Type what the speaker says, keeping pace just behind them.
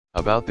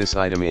About this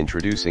item: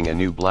 introducing a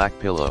new black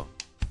pillow.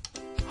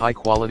 High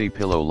quality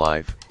pillow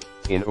life.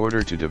 In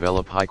order to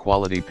develop high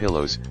quality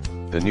pillows,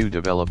 the new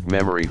developed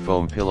memory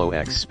foam pillow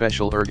X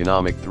special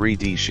ergonomic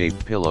 3D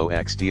shaped pillow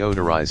X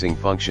deodorizing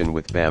function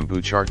with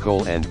bamboo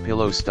charcoal and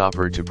pillow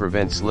stopper to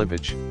prevent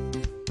slippage.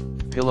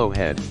 Pillow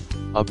head,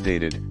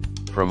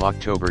 updated. From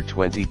October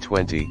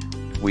 2020,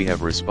 we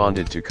have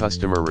responded to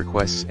customer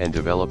requests and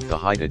developed the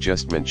height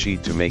adjustment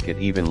sheet to make it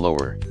even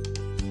lower.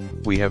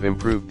 We have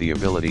improved the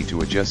ability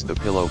to adjust the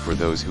pillow for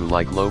those who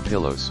like low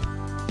pillows.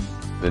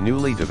 The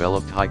newly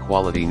developed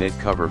high-quality knit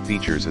cover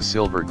features a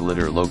silver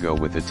glitter logo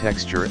with a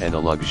texture and a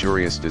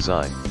luxurious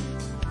design.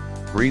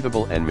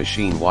 Breathable and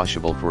machine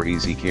washable for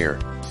easy care.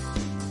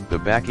 The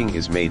backing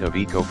is made of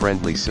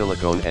eco-friendly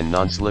silicone and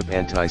non-slip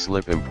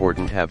anti-slip.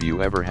 Important: have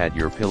you ever had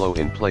your pillow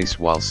in place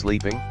while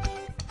sleeping?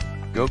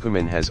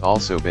 GOKUMIN has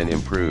also been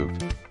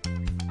improved.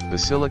 The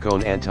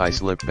silicone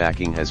anti-slip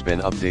backing has been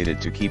updated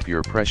to keep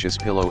your precious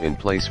pillow in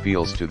place.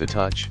 Feels to the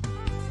touch.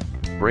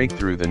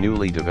 Breakthrough: the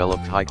newly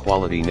developed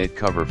high-quality knit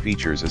cover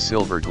features a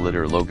silver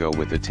glitter logo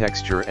with a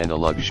texture and a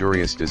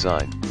luxurious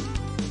design.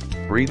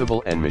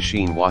 Breathable and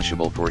machine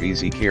washable for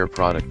easy care.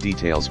 Product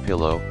details: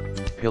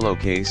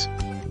 pillowcase,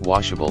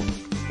 washable,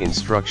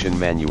 instruction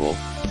manual,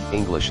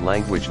 English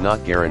language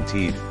not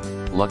guaranteed,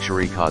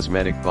 luxury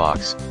cosmetic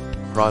box,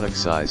 product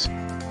size,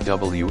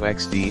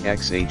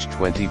 WXDXH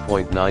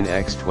 20.9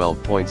 x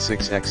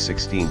 12.6 x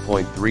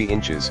 16.3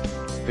 inches,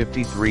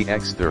 53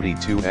 x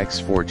 32 x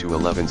 4 to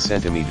 11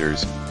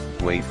 centimeters,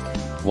 weight,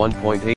 1.8